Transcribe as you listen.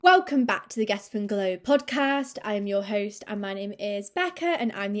Welcome back to the Gasp and Glow podcast. I am your host and my name is Becca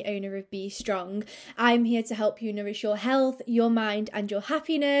and I'm the owner of Be Strong. I'm here to help you nourish your health, your mind and your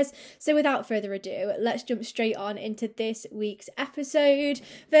happiness. So without further ado, let's jump straight on into this week's episode.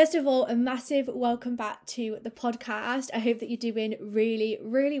 First of all, a massive welcome back to the podcast. I hope that you're doing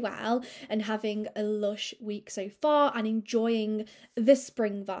really well and having a lush week so far and enjoying the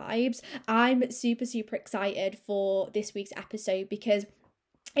spring vibes. I'm super excited for this week's episode because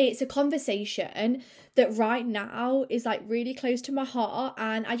it's a conversation that right now is like really close to my heart,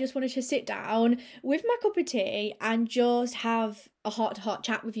 and I just wanted to sit down with my cup of tea and just have a heart-to-heart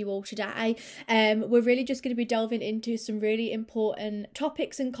chat with you all today. We're really just going to be delving into some really important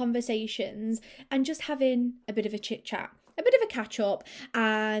topics and conversations and just having a bit of a chit chat, a bit of a catch up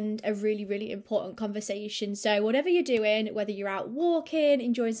and a really important conversation. So whatever you're doing, whether you're out walking,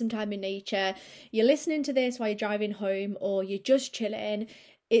 enjoying some time in nature, you're listening to this while you're driving home, or you're just chilling,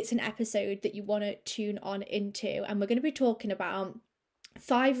 it's an episode that you want to tune on into. And we're going to be talking about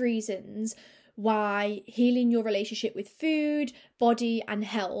 5 reasons why healing your relationship with food, body and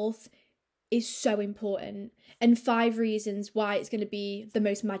health is so important, and 5 reasons why it's going to be the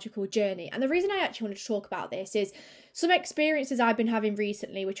most magical journey. And the reason I actually wanted to talk about this is some experiences I've been having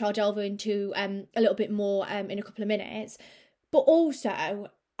recently, which I'll delve into a little bit more in a couple of minutes. But also,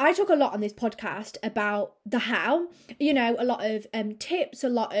 I talk a lot on this podcast about the how, a lot of tips, a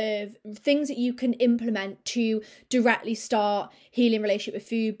lot of things that you can implement to directly start healing relationship with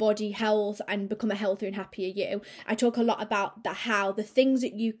food, body, health, and become a healthier and happier you. I talk a lot about the how, the things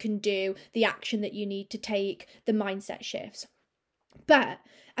that you can do, the action that you need to take, the mindset shifts. But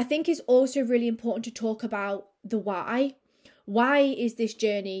I think it's also really important to talk about the why. Why is this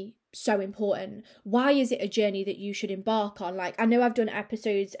journey so important? Why is it a journey that you should embark on? Like, I know I've done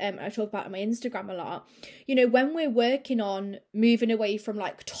episodes I talk about on my Instagram a lot, when we're working on moving away from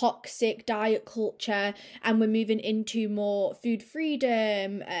like toxic diet culture and we're moving into more food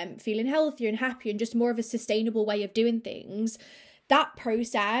freedom, feeling healthier and happier and just more of a sustainable way of doing things, that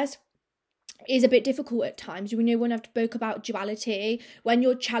process is a bit difficult at times. When I've spoke about duality, when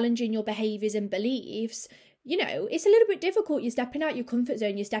you're challenging your behaviours and beliefs, it's a little bit difficult. You're stepping out your comfort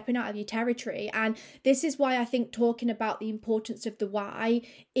zone, you're stepping out of your territory. And this is why I think talking about the importance of the why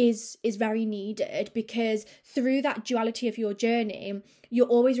is very needed, because through that duality of your journey, you're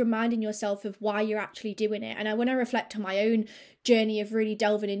always reminding yourself of why you're actually doing it. And when I reflect on my own journey of really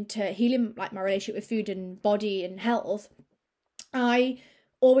delving into healing like my relationship with food and body and health, I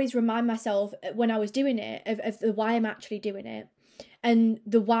always remind myself when I was doing it of the why I'm actually doing it. And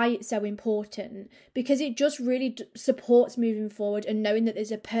the why it's so important, because it just really supports moving forward and knowing that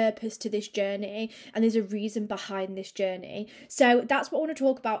there's a purpose to this journey and there's a reason behind this journey. So that's what I want to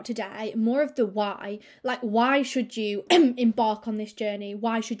talk about today, more of the why. Like, why should you embark on this journey?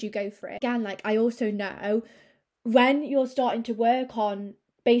 Why should you go for it? Again, like, I also know when you're starting to work on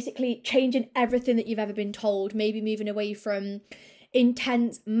basically changing everything that you've ever been told, maybe moving away from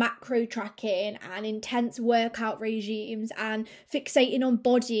intense macro tracking and intense workout regimes and fixating on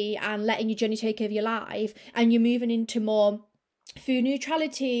body and letting your journey take over your life, and you're moving into more food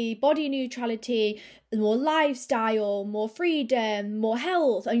neutrality, body neutrality, more lifestyle, more freedom, more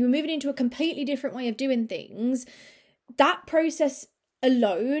health, and you're moving into a completely different way of doing things, that process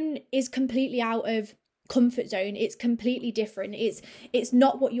alone is completely out of comfort zone. It's completely different. It's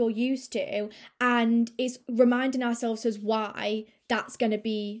not what you're used to, and it's reminding ourselves as why that's going to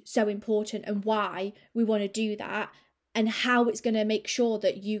be so important and why we want to do that and how it's going to make sure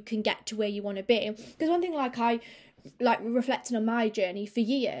that you can get to where you want to be. Because one thing, reflecting on my journey for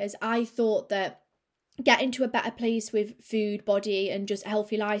years, I thought that getting to a better place with food, body and just a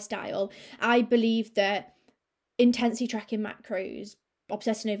healthy lifestyle, I believed that intensity tracking macros,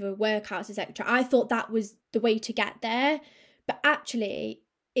 obsessing over workouts, etc., I thought that was the way to get there. But actually,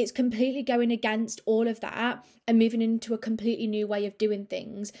 it's completely going against all of that and moving into a completely new way of doing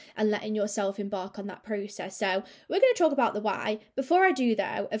things and letting yourself embark on that process. So we're going to talk about the why. Before I do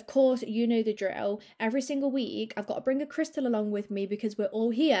though, of course, you know the drill. Every single week, I've got to bring a crystal along with me because we're all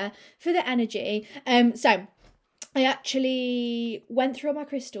here for the energy. So I actually went through all my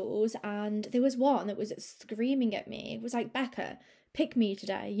crystals and there was one that was screaming at me. It was like, Becca, pick me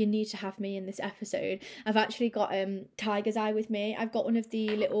today. You need to have me in this episode. I've actually got tiger's eye with me. I've got one of the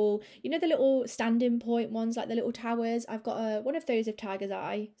little, the little standing point ones, like the little towers. I've got one of those of tiger's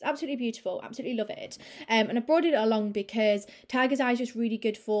eye. It's absolutely beautiful. Absolutely love it. And I brought it along because tiger's eye is just really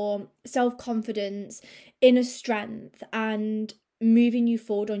good for self-confidence, inner strength, and moving you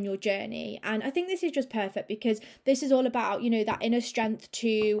forward on your journey. And I think this is just perfect because this is all about, that inner strength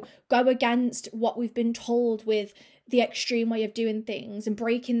to go against what we've been told with the extreme way of doing things and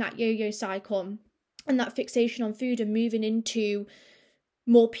breaking that yo-yo cycle and that fixation on food and moving into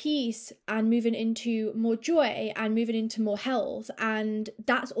more peace and moving into more joy and moving into more health. And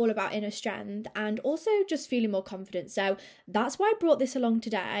that's all about inner strength and also just feeling more confident. So that's why I brought this along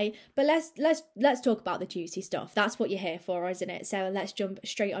today. But let's talk about the juicy stuff. That's what you're here for, isn't it? So let's jump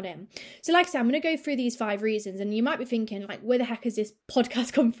straight on in. So like I said, I'm going to go through these 5 reasons, and you might be thinking, like, where the heck has this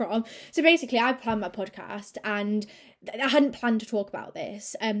podcast come from? So basically, I planned my podcast and I hadn't planned to talk about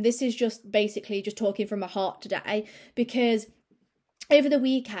this. This is just basically just talking from my heart today, because over the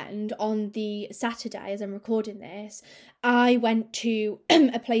weekend, on the Saturday, as I'm recording this, I went to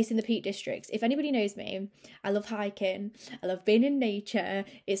a place in the Peak Districts. If anybody knows me, I love hiking. I love being in nature.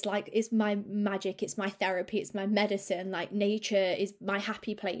 It's my magic. It's my therapy. It's my medicine. Like, nature is my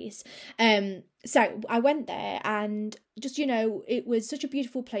happy place. So I went there, and just, it was such a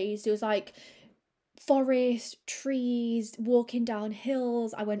beautiful place. It was like forest, trees, walking down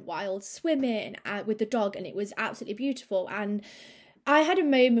hills. I went wild swimming with the dog, and it was absolutely beautiful. And I had a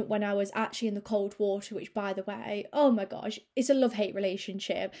moment when I was actually in the cold water, which, by the way, oh my gosh, it's a love-hate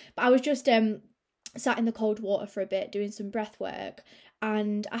relationship. But I was just sat in the cold water for a bit doing some breath work,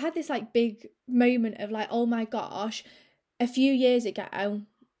 and I had this like big moment of like, oh my gosh, a few years ago,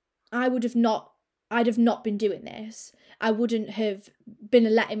 I'd have not been doing this. I wouldn't have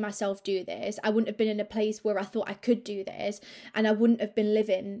been letting myself do this. I wouldn't have been in a place where I thought I could do this, and I wouldn't have been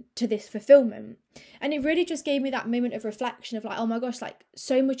living to this fulfillment. And it really just gave me that moment of reflection of like, oh my gosh, like,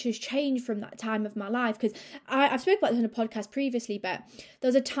 so much has changed from that time of my life. Because I've spoken about this on a podcast previously, but there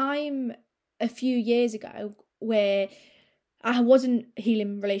was a time a few years ago where I wasn't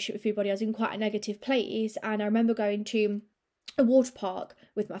healing relationship with food body. I was in quite a negative place, and I remember going to a water park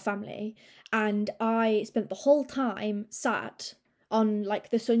with my family, and I spent the whole time sat on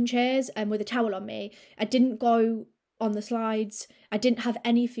like the sun chairs and with a towel on me. I didn't go on the slides. I didn't have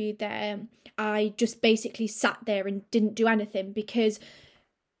any food there. I just basically sat there and didn't do anything because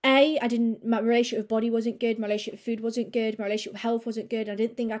my relationship with body wasn't good, my relationship with food wasn't good, my relationship with health wasn't good. I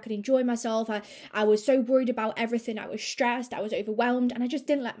didn't think I could enjoy myself. I was so worried about everything. I was stressed, I was overwhelmed, and I just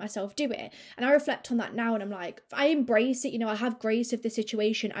didn't let myself do it. And I reflect on that now, and I'm like, I embrace it, I have grace of the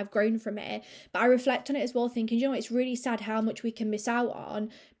situation, I've grown from it. But I reflect on it as well, thinking, it's really sad how much we can miss out on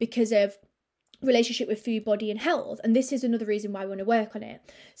because of relationship with food, body and health. And this is another reason why I want to work on it.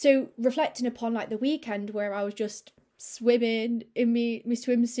 So reflecting upon like the weekend where I was just swimming in my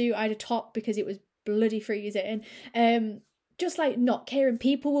swimsuit, I had a top because it was bloody freezing, just like not caring.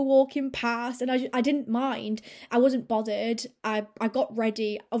 People were walking past and I didn't mind. I wasn't bothered. I got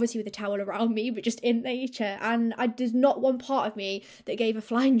ready, obviously with a towel around me, but just in nature, and there's not one part of me that gave a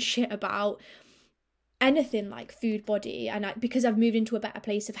flying shit about anything like food, body, and because I've moved into a better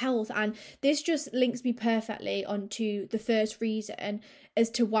place of health. And this just links me perfectly onto the first reason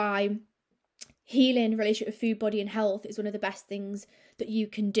as to why healing relationship with food, body and health is one of the best things that you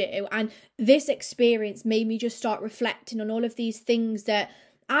can do. And this experience made me just start reflecting on all of these things that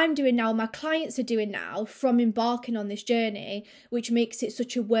I'm doing now, my clients are doing now from embarking on this journey, which makes it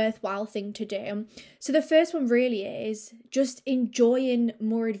such a worthwhile thing to do. So the first one really is just enjoying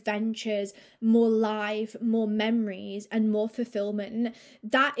more adventures, more life, more memories and more fulfillment.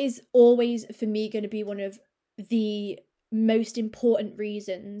 That is always for me going to be one of the most important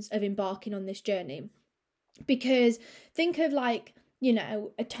reasons of embarking on this journey. Because think of like,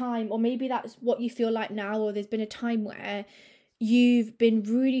 a time, or maybe that's what you feel like now, or there's been a time where you've been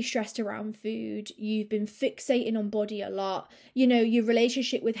really stressed around food, you've been fixating on body a lot, your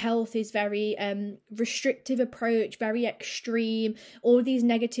relationship with health is very restrictive approach, very extreme, all these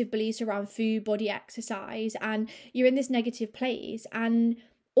negative beliefs around food, body, exercise, and you're in this negative place, and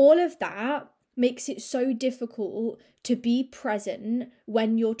all of that makes it so difficult to be present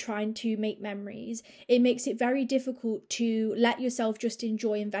when you're trying to make memories. It makes it very difficult to let yourself just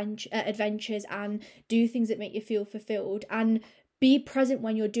enjoy adventures and do things that make you feel fulfilled, and be present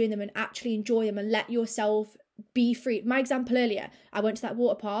when you're doing them and actually enjoy them and let yourself be free. My example earlier, I went to that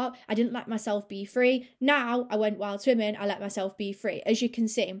water park, I didn't let myself be free. Now I went wild swimming, I let myself be free. As you can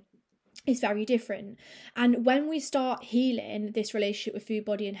see, it's very different. And when we start healing this relationship with food,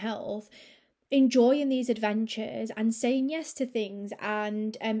 body and health, enjoying these adventures and saying yes to things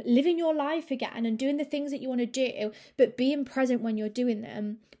and living your life again and doing the things that you want to do, but being present when you're doing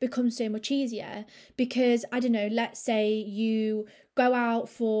them becomes so much easier. Because I don't know, let's say you go out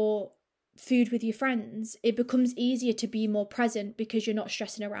for food with your friends, it becomes easier to be more present because you're not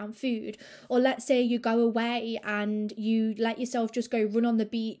stressing around food. Or let's say you go away and you let yourself just go run on the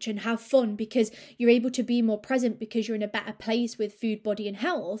beach and have fun because you're able to be more present because you're in a better place with food, body and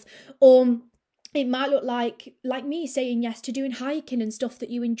health. Or it might look like me saying yes to doing hiking and stuff that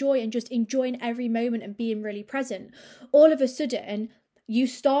you enjoy and just enjoying every moment and being really present. All of a sudden, you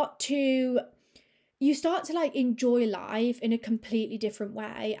start to like enjoy life in a completely different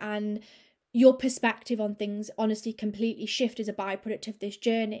way, and your perspective on things honestly completely shift as a byproduct of this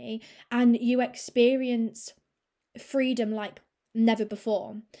journey, and you experience freedom like never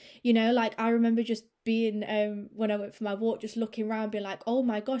before. You know, like I remember just being when I went for my walk, just looking around, being like, oh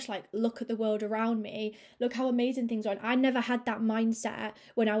my gosh, like look at the world around me, look how amazing things are. And I never had that mindset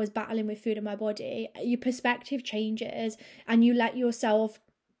when I was battling with food in my body. Your perspective changes and you let yourself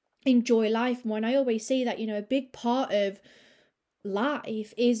enjoy life more. And I always say that, you know, a big part of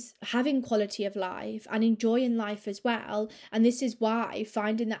life is having quality of life and enjoying life as well. And this is why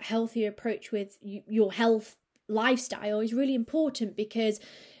finding that healthy approach with your health lifestyle is really important, because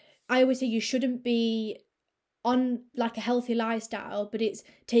I always say you shouldn't be on like a healthy lifestyle but it's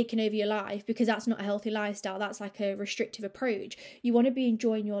taking over your life, because that's not a healthy lifestyle. That's like a restrictive approach. You want to be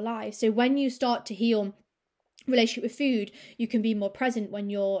enjoying your life. So when you start to heal relationship with food, you can be more present when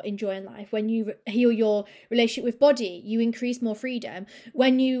you're enjoying life. When you heal your relationship with body, you increase more freedom.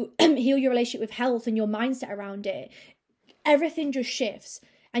 When you heal your relationship with health and your mindset around it, everything just shifts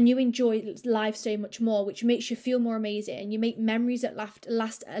and you enjoy life so much more, which makes you feel more amazing. You make memories that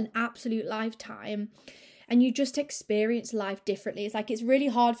last an absolute lifetime, and you just experience life differently. It's like, it's really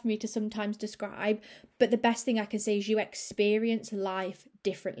hard for me to sometimes describe, but the best thing I can say is you experience life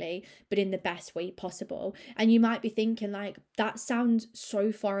differently, but in the best way possible. And you might be thinking like, that sounds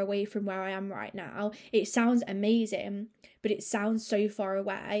so far away from where I am right now. It sounds amazing, but it sounds so far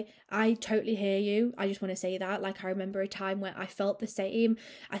away. I totally hear you. I just want to say that. Like, I remember a time where I felt the same.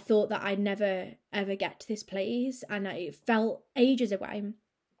 I thought that I'd never ever get to this place, and it felt ages away.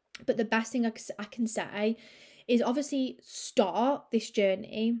 But the best thing I can say is obviously start this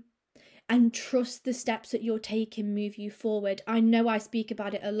journey and trust the steps that you're taking move you forward. I know I speak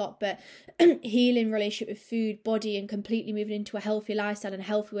about it a lot, but healing relationship with food, body, and completely moving into a healthy lifestyle and a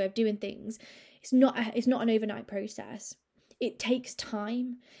healthy way of doing things, it's not an overnight process. It takes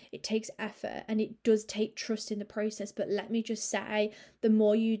time, it takes effort, and it does take trust in the process. But let me just say, the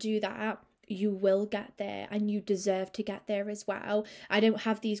more you do that, you will get there, and you deserve to get there as well. I don't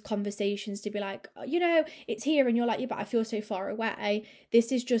have these conversations to be like, you know, it's here, and you're like, yeah, but I feel so far away.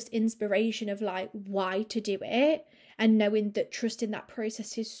 This is just inspiration of like why to do it, and knowing that trusting that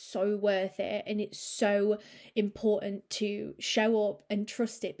process is so worth it, and it's so important to show up and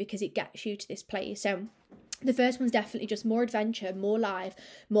trust it, because it gets you to this place. So the first one's definitely just more adventure, more life,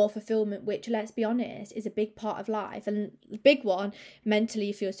 more fulfillment, which, let's be honest, is a big part of life. And the big one, mentally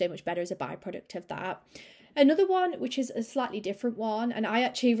you feel so much better as a byproduct of that. Another one, which is a slightly different one, and I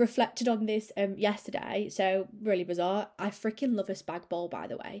actually reflected on this yesterday, so really bizarre. I freaking love a spag bol, by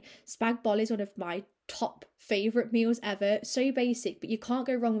the way. Spag bol is one of my top favourite meals ever. So basic, but you can't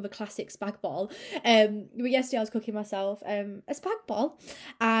go wrong with a classic spag bol. But yesterday I was cooking myself a spag bol,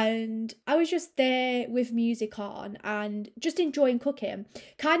 and I was just there with music on and just enjoying cooking,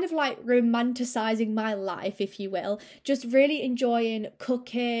 kind of like romanticizing my life, if you will, just really enjoying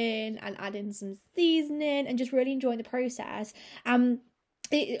cooking and adding some seasoning and just really enjoying the process.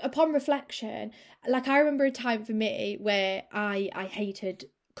 Upon reflection, like, I remember a time for me where I hated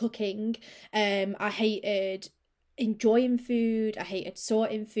cooking. I hated enjoying food. I hated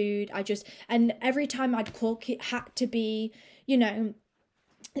sorting food. And every time I'd cook, it had to be, you know,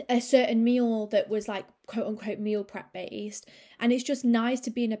 a certain meal that was like quote unquote meal prep based. And it's just nice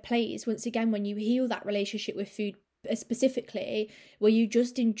to be in a place, once again, when you heal that relationship with food specifically, where you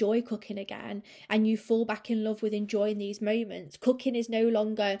just enjoy cooking again and you fall back in love with enjoying these moments. Cooking is no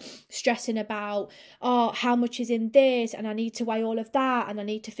longer stressing about, oh, how much is in this, and I need to weigh all of that, and I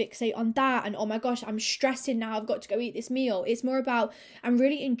need to fixate on that, and oh my gosh, I'm stressing now, I've got to go eat this meal. It's more about, I'm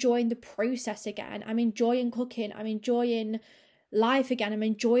really enjoying the process again. I'm enjoying cooking. I'm enjoying life again. I'm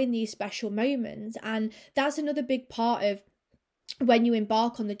enjoying these special moments. And that's another big part of when you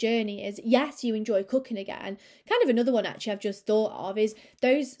embark on the journey, is yes, you enjoy cooking again. Kind of another one actually I've just thought of is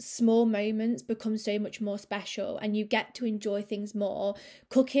those small moments become so much more special, and you get to enjoy things more.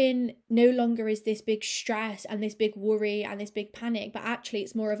 Cooking no longer is this big stress and this big worry and this big panic, but actually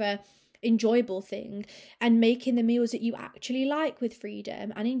it's more of a enjoyable thing, and making the meals that you actually like with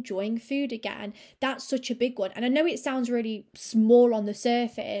freedom and enjoying food again. That's such a big one. And I know it sounds really small on the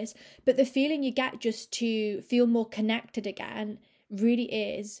surface, but the feeling you get just to feel more connected again really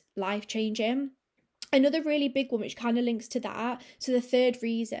is life-changing. Another really big one, which kind of links to that, so the third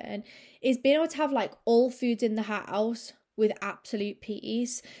reason, is being able to have like all foods in the house with absolute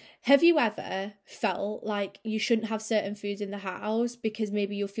peace. Have you ever felt like you shouldn't have certain foods in the house because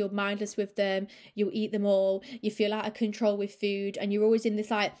maybe you'll feel mindless with them, you'll eat them all, you feel out of control with food, and you're always in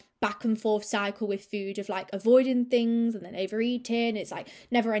this like back and forth cycle with food of like avoiding things and then overeating? It's like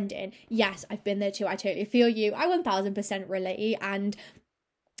never ending. Yes, I've been there too. I totally feel you. I 1000% relate. And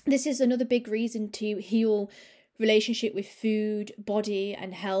this is another big reason to heal relationship with food, body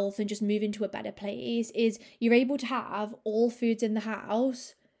and health, and just move into a better place, is you're able to have all foods in the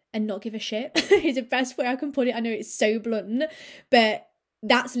house and not give a shit. Is the best way I can put it. I know it's so blunt, but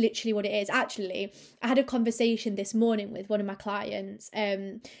that's literally what it is. Actually, I had a conversation this morning with one of my clients,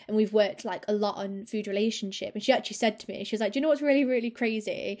 and we've worked like a lot on food relationship, and she actually said to me, she was like, do you know what's really, really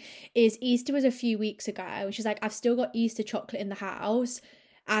crazy is Easter was a few weeks ago, and she's like, I've still got Easter chocolate in the house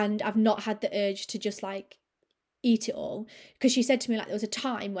and I've not had the urge to just like eat it all. Because she said to me like there was a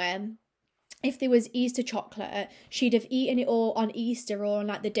time where if there was Easter chocolate, she'd have eaten it all on Easter or on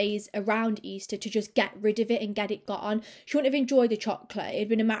like the days around Easter to just get rid of it and get it gone. She wouldn't have enjoyed the chocolate. It'd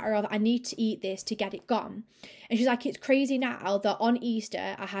been a matter of, I need to eat this to get it gone. And she's like, it's crazy now that on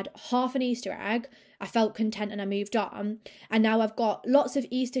Easter, I had half an Easter egg, I felt content and I moved on. And now I've got lots of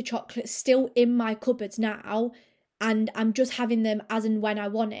Easter chocolate still in my cupboards now, and I'm just having them as and when I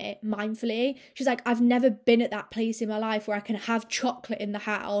want it, mindfully. She's like, I've never been at that place in my life where I can have chocolate in the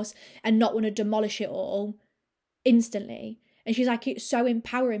house and not want to demolish it all instantly. And she's like, it's so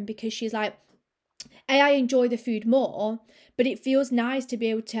empowering because she's like, I enjoy the food more, but it feels nice to be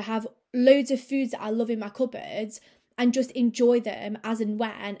able to have loads of foods that I love in my cupboards and just enjoy them as and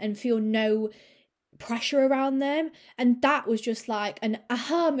when and feel no pressure around them. And that was just like an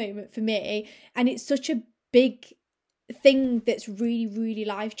aha moment for me. And it's such a big thing that's really, really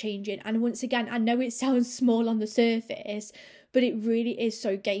life-changing. And once again, I know it sounds small on the surface, but it really is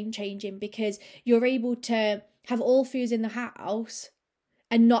so game-changing because you're able to have all foods in the house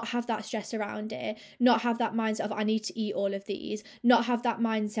and not have that stress around it, not have that mindset of I need to eat all of these, not have that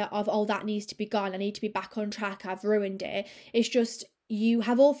mindset of, oh, that needs to be gone, I need to be back on track, I've ruined it. It's just, you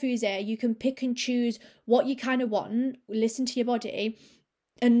have all foods there, you can pick and choose what you kind of want, listen to your body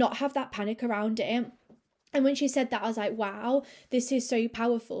and not have that panic around it. And when she said that, I was like, wow, this is so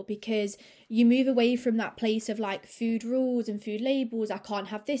powerful because you move away from that place of like food rules and food labels. I can't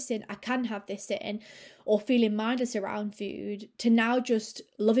have this in, I can have this in, or feeling mindless around food, to now just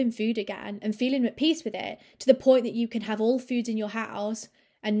loving food again and feeling at peace with it, to the point that you can have all foods in your house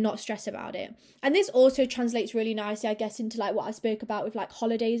and not stress about it. And this also translates really nicely, I guess, into like what I spoke about with like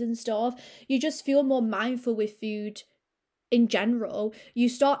holidays and stuff. You just feel more mindful with food in general. You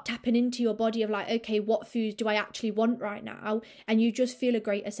start tapping into your body of like, okay, what foods do I actually want right now? And you just feel a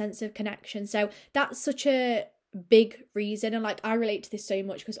greater sense of connection. So that's such a big reason. And like, I relate to this so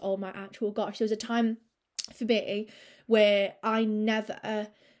much because, oh my actual gosh, there was a time for me where I never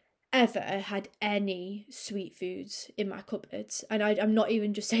ever had any sweet foods in my cupboards. And I'm not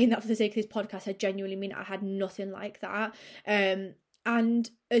even just saying that for the sake of this podcast. I genuinely mean I had nothing like that. And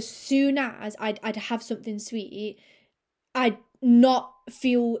as soon as I'd have something sweet, I'd not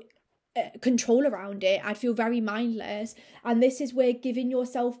feel control around it. I'd feel very mindless. And this is where giving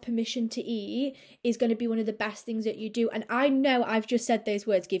yourself permission to eat is going to be one of the best things that you do. And I know I've just said those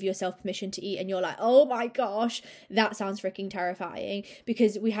words, give yourself permission to eat, and you're like, oh my gosh, that sounds freaking terrifying,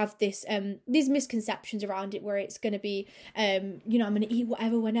 because we have this these misconceptions around it where it's going to be I'm going to eat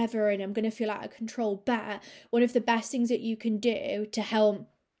whatever whenever and I'm going to feel out of control. But one of the best things that you can do to help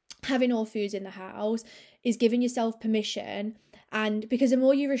having all foods in the house is giving yourself permission. And because the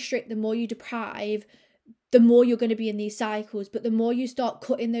more you restrict, the more you deprive, the more you're going to be in these cycles. But the more you start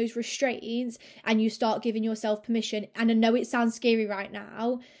cutting those restraints and you start giving yourself permission, and I know it sounds scary right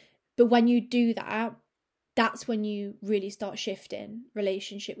now, but when you do that, that's when you really start shifting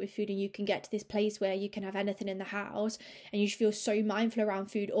relationship with food, and you can get to this place where you can have anything in the house and you feel so mindful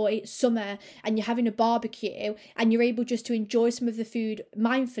around food. Or it's summer and you're having a barbecue and you're able just to enjoy some of the food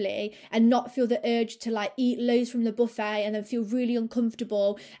mindfully and not feel the urge to like eat loads from the buffet and then feel really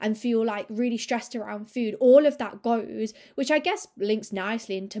uncomfortable and feel like really stressed around food. All of that goes, which I guess links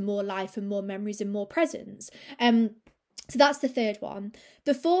nicely into more life and more memories and more presence. So that's the third one.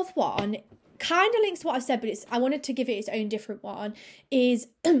 The fourth one kind of links to what I said, but I wanted to give it its own different one, is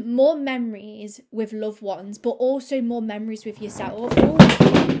more memories with loved ones, but also more memories with yourself. Ooh.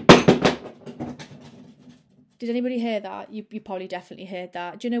 Did anybody hear that? You probably definitely heard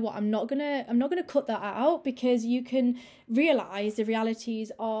that. Do you know what? I'm not gonna cut that out, because you can realise the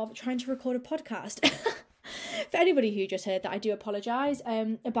realities of trying to record a podcast. For anybody who just heard that, I do apologise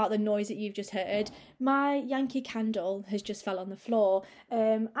about the noise that you've just heard. My Yankee candle has just fell on the floor.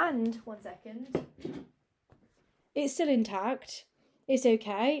 And one second. It's still intact. It's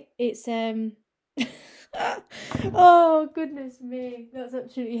okay. It's oh goodness me, that's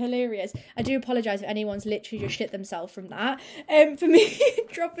absolutely hilarious. I do apologise if anyone's literally just shit themselves from that for me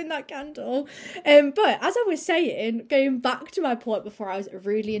dropping that candle, but as I was saying, going back to my point before I was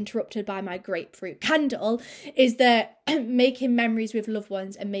rudely interrupted by my grapefruit candle, is that making memories with loved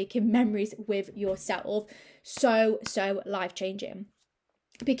ones and making memories with yourself so life changing,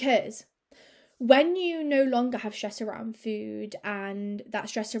 because when you no longer have stress around food and that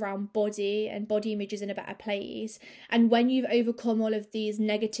stress around body and body image is in a better place, and when you've overcome all of these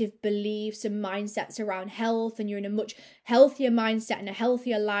negative beliefs and mindsets around health, and you're in a much healthier mindset and a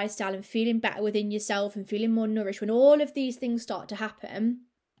healthier lifestyle and feeling better within yourself and feeling more nourished, when all of these things start to happen,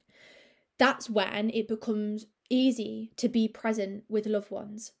 that's when it becomes easy to be present with loved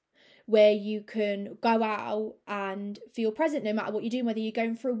ones, where you can go out and feel present no matter what you're doing, whether you're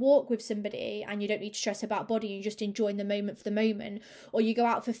going for a walk with somebody and you don't need to stress about body, you're just enjoying the moment for the moment, or you go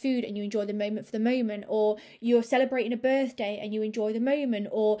out for food and you enjoy the moment for the moment, or you're celebrating a birthday and you enjoy the moment,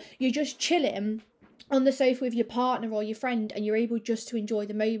 or you're just chilling on the sofa with your partner or your friend and you're able just to enjoy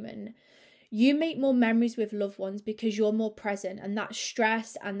the moment. You make more memories with loved ones because you're more present, and that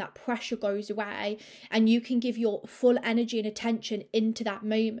stress and that pressure goes away, and you can give your full energy and attention into that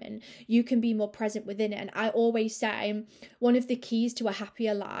moment. You can be more present within it. And I always say one of the keys to a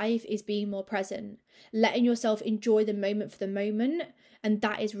happier life is being more present, letting yourself enjoy the moment for the moment. And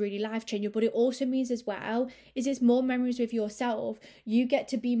that is really life changing. But it also means as well is it's more memories with yourself. You get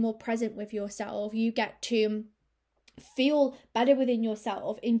to be more present with yourself. You get to feel better within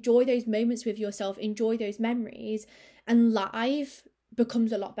yourself, enjoy those moments with yourself, enjoy those memories, and life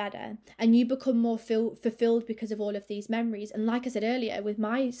becomes a lot better, and you become more fulfilled because of all of these memories. And like I said earlier with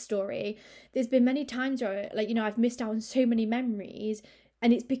my story, there's been many times where, like, you know, I've missed out on so many memories,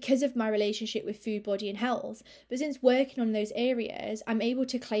 and it's because of my relationship with food, body and health. But since working on those areas, I'm able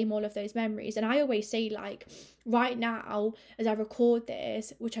to claim all of those memories. And I always say, like, right now, as I record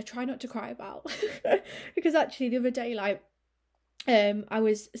this, which I try not to cry about, because actually the other day, like, I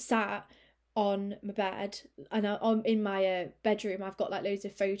was sat on my bed, and in my bedroom, I've got like loads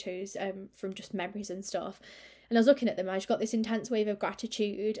of photos from just memories and stuff. And I was looking at them, and I just got this intense wave of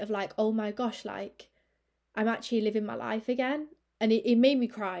gratitude of like, oh my gosh, like, I'm actually living my life again. And it made me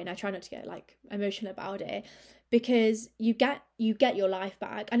cry, and I try not to get like emotional about it, because you get your life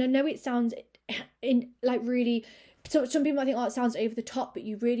back. And I know it sounds in like really, so some people might think, oh, it sounds over the top, but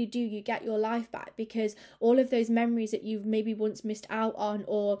you really do. You get your life back, because all of those memories that you've maybe once missed out on,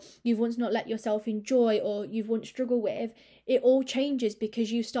 or you've once not let yourself enjoy, or you've once struggled with, it all changes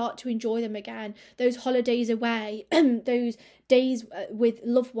because you start to enjoy them again. Those holidays away, those days with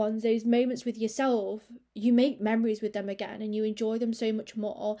loved ones, those moments with yourself, you make memories with them again, and you enjoy them so much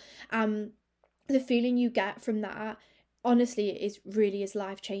more. The feeling you get from that, honestly, is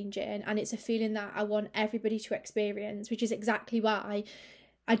life changing, and it's a feeling that I want everybody to experience, which is exactly why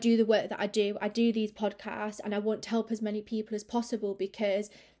I do the work that I do. I do these podcasts, and I want to help as many people as possible, because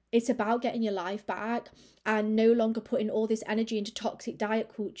it's about getting your life back and no longer putting all this energy into toxic diet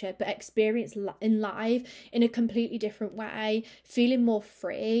culture, but experience in life in a completely different way, feeling more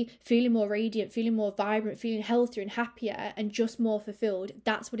free, feeling more radiant, feeling more vibrant, feeling healthier and happier, and just more fulfilled.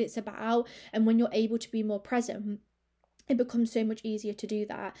 That's what it's about. And when you're able to be more present, it becomes so much easier to do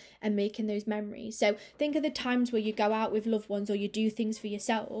that and making those memories. So think of the times where you go out with loved ones or you do things for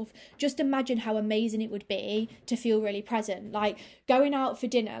yourself. Just imagine how amazing it would be to feel really present. Like going out for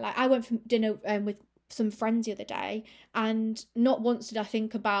dinner. Like I went for dinner with some friends the other day, and not once did I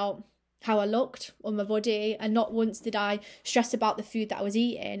think about how I looked on my body, and not once did I stress about the food that I was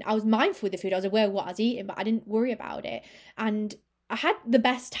eating. I was mindful of the food, I was aware of what I was eating, but I didn't worry about it. And I had the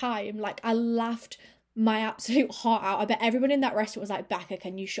best time. Like I laughed my absolute heart out. I bet everyone in that restaurant was like, Becca,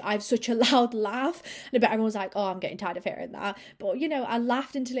 can you I have such a loud laugh. And I bet everyone was like, oh, I'm getting tired of hearing that. But you know, I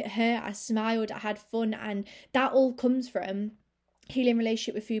laughed until it hurt, I smiled, I had fun, and that all comes from healing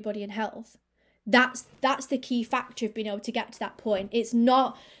relationship with food, body and health. That's the key factor of being able to get to that point. It's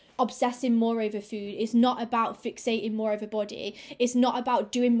not obsessing more over food. It's not about fixating more over body. It's not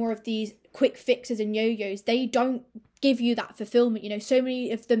about doing more of these quick fixes and yo-yos. They don't give you that fulfillment. You know, so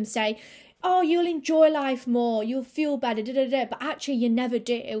many of them say, oh, you'll enjoy life more, you'll feel better, but actually you never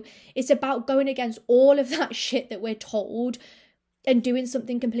do. It's about going against all of that shit that we're told and doing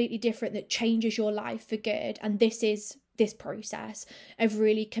something completely different that changes your life for good. And this is this process of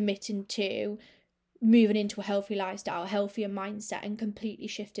really committing to moving into a healthy lifestyle, a healthier mindset, and completely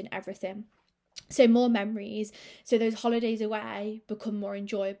shifting everything. So more memories. So those holidays away become more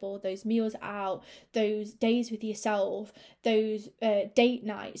enjoyable. Those meals out, those days with yourself, those date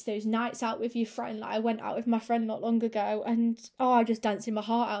nights, those nights out with your friend. Like I went out with my friend not long ago, and I just dancing my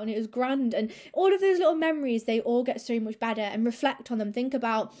heart out, and it was grand. And all of those little memories, they all get so much better. And reflect on them. Think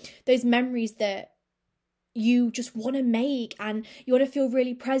about those memories that you just want to make, and you want to feel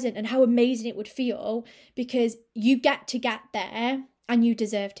really present, and how amazing it would feel, because you get there. And you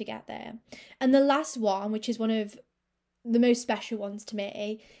deserve to get there. And the last one, which is one of the most special ones to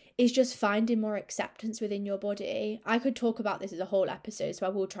me, is just finding more acceptance within your body. I could talk about this as a whole episode, so I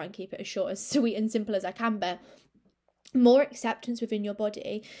will try and keep it as short, as sweet and simple as I can, but more acceptance within your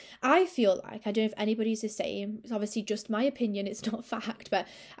body. I feel like, I don't know if anybody's the same, it's obviously just my opinion, it's not fact, but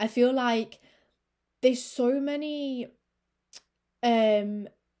I feel like there's so many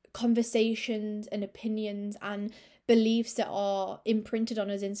conversations and opinions and beliefs that are imprinted on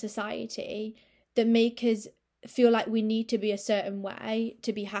us in society that make us feel like we need to be a certain way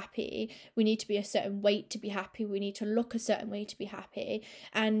to be happy, we need to be a certain weight to be happy, we need to look a certain way to be happy,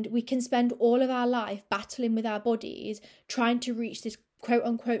 and we can spend all of our life battling with our bodies trying to reach this quote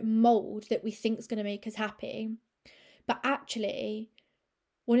unquote mold that we think is going to make us happy. But actually,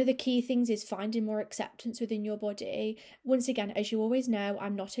 one of the key things is finding more acceptance within your body. Once again, as you always know,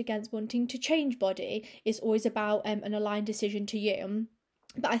 I'm not against wanting to change body. It's always about an aligned decision to you.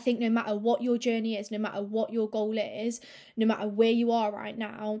 But I think no matter what your journey is, no matter what your goal is, no matter where you are right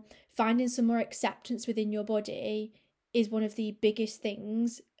now, finding some more acceptance within your body is one of the biggest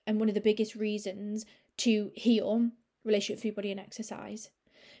things and one of the biggest reasons to heal relationship, food, body and exercise.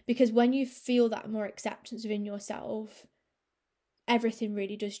 Because when you feel that more acceptance within yourself, everything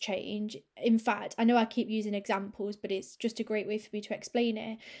really does change. In fact, I know I keep using examples, but it's just a great way for me to explain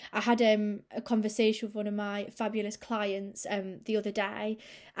it. I had a conversation with one of my fabulous clients the other day,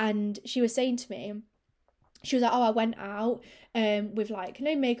 and she was saying to me, she was like, I went out with like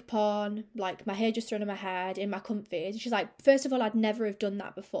no makeup on, like my hair just thrown on my head, in my comfies. She's like, first of all, I'd never have done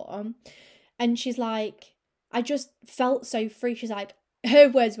that before. And she's like, I just felt so free. She's like, her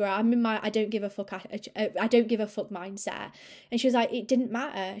words were, I'm in my I don't give a fuck mindset. And she was like, it didn't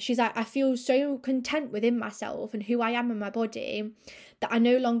matter. She's like, I feel so content within myself and who I am in my body that I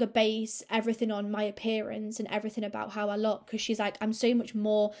no longer base everything on my appearance and everything about how I look, because she's like, I'm so much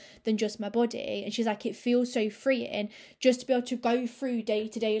more than just my body. And she's like, it feels so freeing just to be able to go through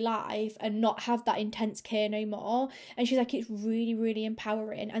day-to-day life and not have that intense care no more. And she's like, it's really, really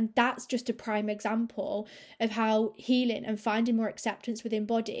empowering. And that's just a prime example of how healing and finding more acceptance within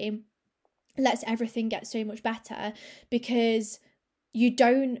body lets everything get so much better, because you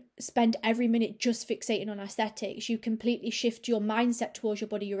don't spend every minute just fixating on aesthetics. You completely shift your mindset towards your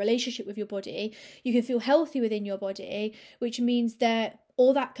body, your relationship with your body. You can feel healthy within your body, which means that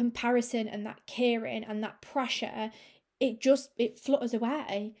all that comparison and that caring and that pressure, it flutters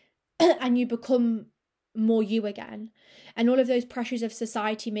away and you become more you again. And all of those pressures of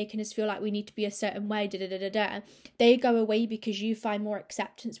society making us feel like we need to be a certain way, they go away because you find more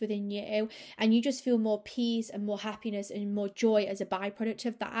acceptance within you, and you just feel more peace and more happiness and more joy as a byproduct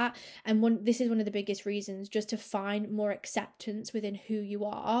of that. And this is one of the biggest reasons, just to find more acceptance within who you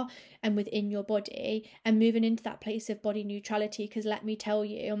are and within your body, and moving into that place of body neutrality. Because let me tell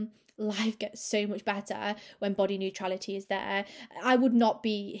you, life gets so much better when body neutrality is there. I would not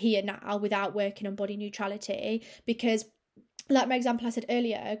be here now without working on body neutrality, because like my example I said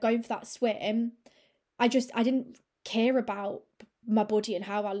earlier, going for that swim, I didn't care about my body and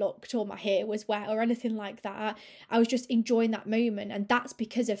how I looked or my hair was wet or anything like that. I was just enjoying that moment, and that's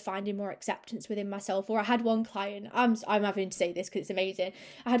because of finding more acceptance within myself. Or I had one client, I'm having to say this because it's amazing,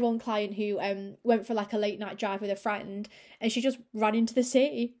 I had one client who went for like a late night drive with a friend, and she just ran into the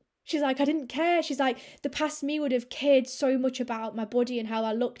sea. She's like, I didn't care. She's like, the past me would have cared so much about my body and how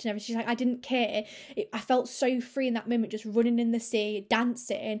I looked and everything. She's like, I didn't care. I felt so free in that moment, just running in the sea,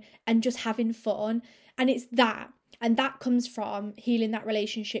 dancing and just having fun. And it's that. And that comes from healing that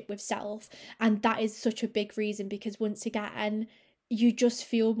relationship with self. And that is such a big reason, because once again, you just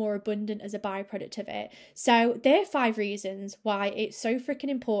feel more abundant as a byproduct of it. So there are 5 reasons why it's so freaking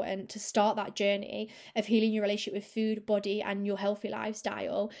important to start that journey of healing your relationship with food, body, and your healthy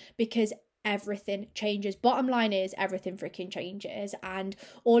lifestyle, because everything changes. Bottom line is, everything freaking changes, and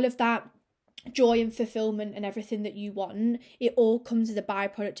all of that joy and fulfillment and everything that you want, it all comes as a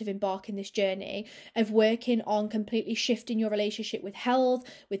byproduct of embarking this journey of working on completely shifting your relationship with health,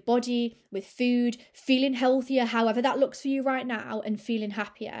 with body, with food, feeling healthier, however that looks for you right now, and feeling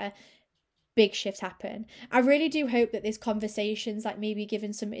happier, big shifts happen. I really do hope that this conversation's like maybe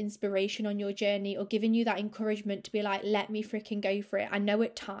giving some inspiration on your journey, or giving you that encouragement to be like, let me freaking go for it. I know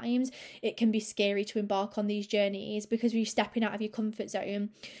at times it can be scary to embark on these journeys because you're stepping out of your comfort zone.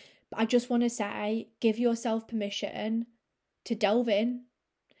 But I just want to say, give yourself permission to delve in,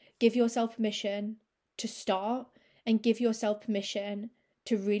 give yourself permission to start, and give yourself permission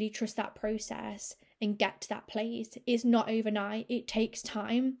to really trust that process and get to that place. It's not overnight, it takes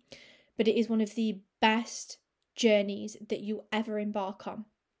time, but it is one of the best journeys that you ever embark on.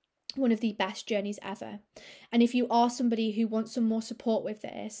 One of the best journeys ever. And if you are somebody who wants some more support with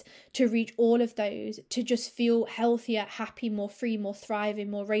this, to reach all of those, to just feel healthier, happy, more free, more thriving,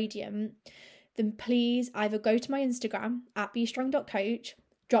 more radiant, then please either go to my Instagram at bestrong.coach,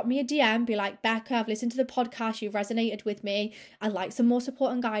 drop me a DM, be like, Becca, I've listened to the podcast, you've resonated with me, I'd like some more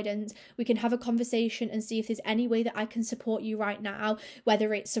support and guidance. We can have a conversation and see if there's any way that I can support you right now,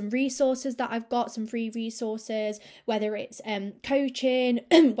 whether it's some resources that I've got, some free resources, whether it's coaching,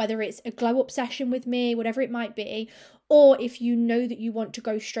 whether it's a glow up session with me, whatever it might be. Or if you know that you want to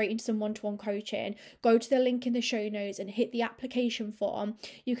go straight into some one-to-one coaching, go to the link in the show notes and hit the application form.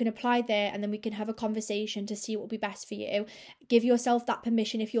 You can apply there, and then we can have a conversation to see what will be best for you. Give yourself that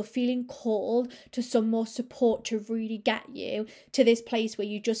permission if you're feeling called to some more support to really get you to this place where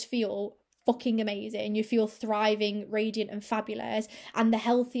you just feel fucking amazing. You feel thriving, radiant and fabulous, and the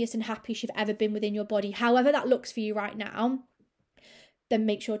healthiest and happiest you've ever been within your body. However that looks for you right now, then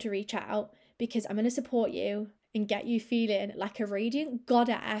make sure to reach out, because I'm going to support you and get you feeling like a radiant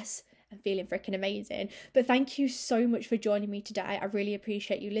goddess and feeling freaking amazing. But thank you so much for joining me today. I really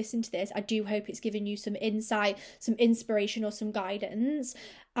appreciate you listening to this. I do hope it's given you some insight, some inspiration, or some guidance.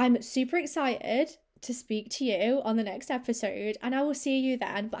 I'm super excited to speak to you on the next episode, and I will see you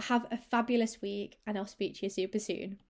then. But have a fabulous week, and I'll speak to you super soon.